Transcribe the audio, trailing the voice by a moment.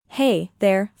Hey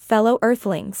there, fellow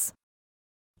Earthlings.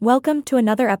 Welcome to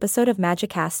another episode of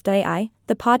Magicast.ai,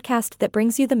 the podcast that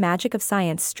brings you the magic of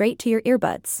science straight to your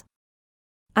earbuds.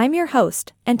 I'm your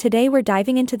host, and today we're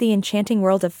diving into the enchanting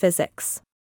world of physics.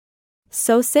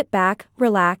 So sit back,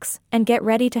 relax, and get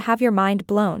ready to have your mind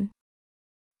blown.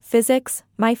 Physics,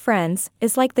 my friends,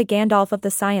 is like the Gandalf of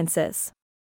the sciences.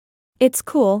 It's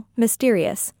cool,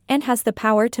 mysterious, and has the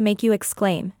power to make you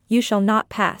exclaim, "You shall not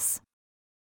pass,"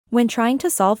 when trying to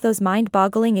solve those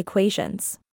mind-boggling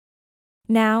equations.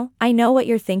 Now, I know what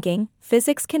you're thinking,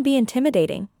 physics can be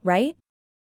intimidating, right?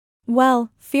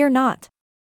 Well, fear not.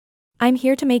 I'm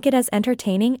here to make it as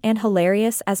entertaining and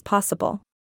hilarious as possible.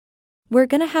 We're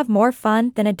gonna have more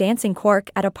fun than a dancing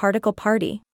quark at a particle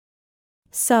party.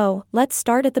 So, let's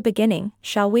start at the beginning,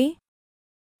 shall we?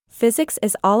 Physics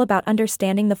is all about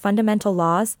understanding the fundamental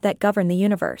laws that govern the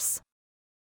universe.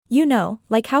 You know,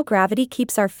 like how gravity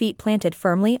keeps our feet planted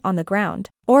firmly on the ground,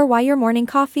 or why your morning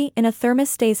coffee in a thermos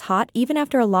stays hot even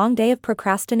after a long day of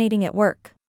procrastinating at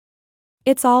work.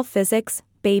 It's all physics,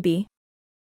 baby.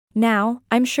 Now,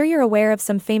 I'm sure you're aware of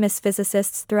some famous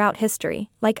physicists throughout history,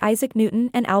 like Isaac Newton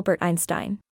and Albert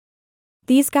Einstein.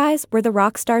 These guys were the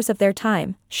rock stars of their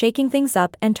time, shaking things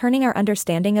up and turning our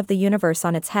understanding of the universe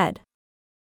on its head.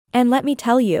 And let me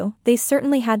tell you, they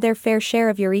certainly had their fair share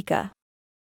of eureka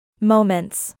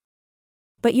moments.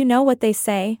 But you know what they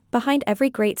say, behind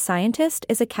every great scientist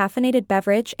is a caffeinated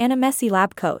beverage and a messy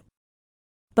lab coat.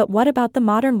 But what about the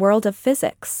modern world of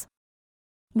physics?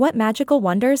 What magical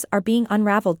wonders are being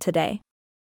unraveled today?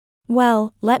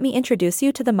 Well, let me introduce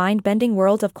you to the mind-bending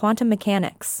world of quantum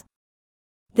mechanics.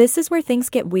 This is where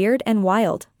things get weird and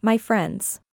wild, my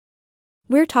friends.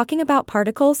 We're talking about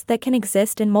particles that can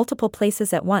exist in multiple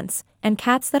places at once, and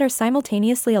cats that are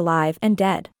simultaneously alive and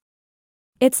dead.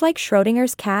 It's like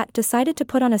Schrödinger's cat decided to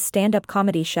put on a stand-up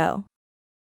comedy show.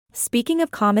 Speaking of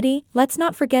comedy, let's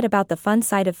not forget about the fun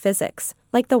side of physics,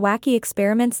 like the wacky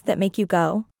experiments that make you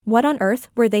go, what on earth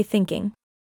were they thinking?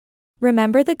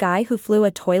 Remember the guy who flew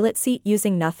a toilet seat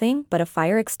using nothing but a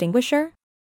fire extinguisher?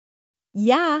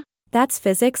 Yeah, That's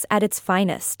physics at its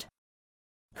finest.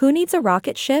 Who needs a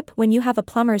rocket ship when you have a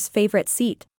plumber's favorite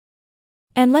seat?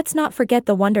 And let's not forget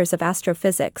the wonders of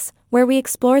astrophysics, where we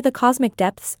explore the cosmic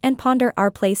depths and ponder our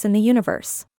place in the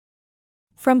universe.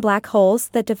 From black holes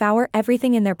that devour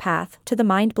everything in their path to the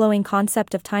mind-blowing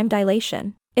concept of time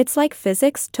dilation, it's like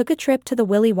physics took a trip to the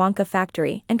Willy Wonka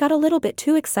factory and got a little bit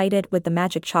too excited with the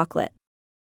magic chocolate.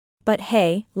 But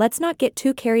hey, let's not get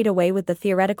too carried away with the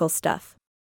theoretical stuff.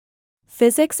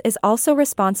 Physics is also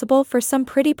responsible for some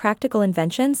pretty practical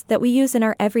inventions that we use in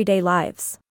our everyday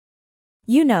lives.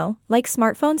 You know, like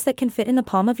smartphones that can fit in the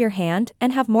palm of your hand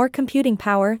and have more computing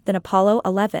power than Apollo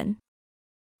 11.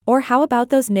 Or how about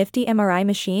those nifty MRI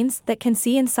machines that can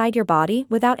see inside your body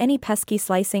without any pesky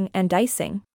slicing and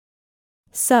dicing?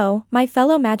 So, my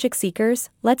fellow magic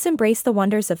seekers, let's embrace the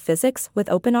wonders of physics with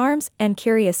open arms and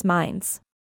curious minds.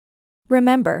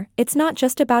 Remember, it's not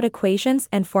just about equations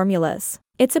and formulas,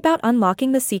 it's about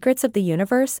unlocking the secrets of the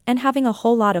universe and having a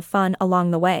whole lot of fun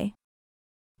along the way.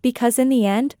 Because in the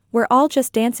end, we're all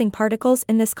just dancing particles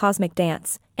in this cosmic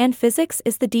dance, and physics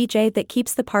is the DJ that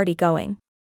keeps the party going.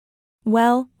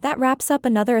 Well, that wraps up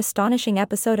another astonishing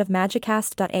episode of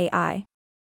Magicast.ai.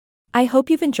 I hope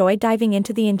you've enjoyed diving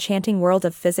into the enchanting world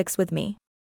of physics with me.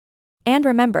 And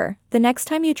remember, the next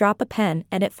time you drop a pen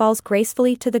and it falls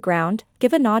gracefully to the ground,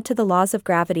 give a nod to the laws of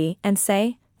gravity and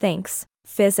say, "Thanks,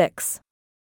 physics."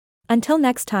 Until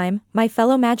next time, my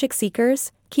fellow magic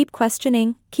seekers, keep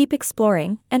questioning, keep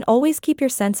exploring, and always keep your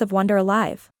sense of wonder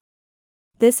alive.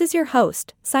 This is your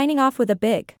host, signing off with a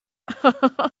big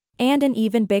and an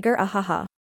even bigger ahaha.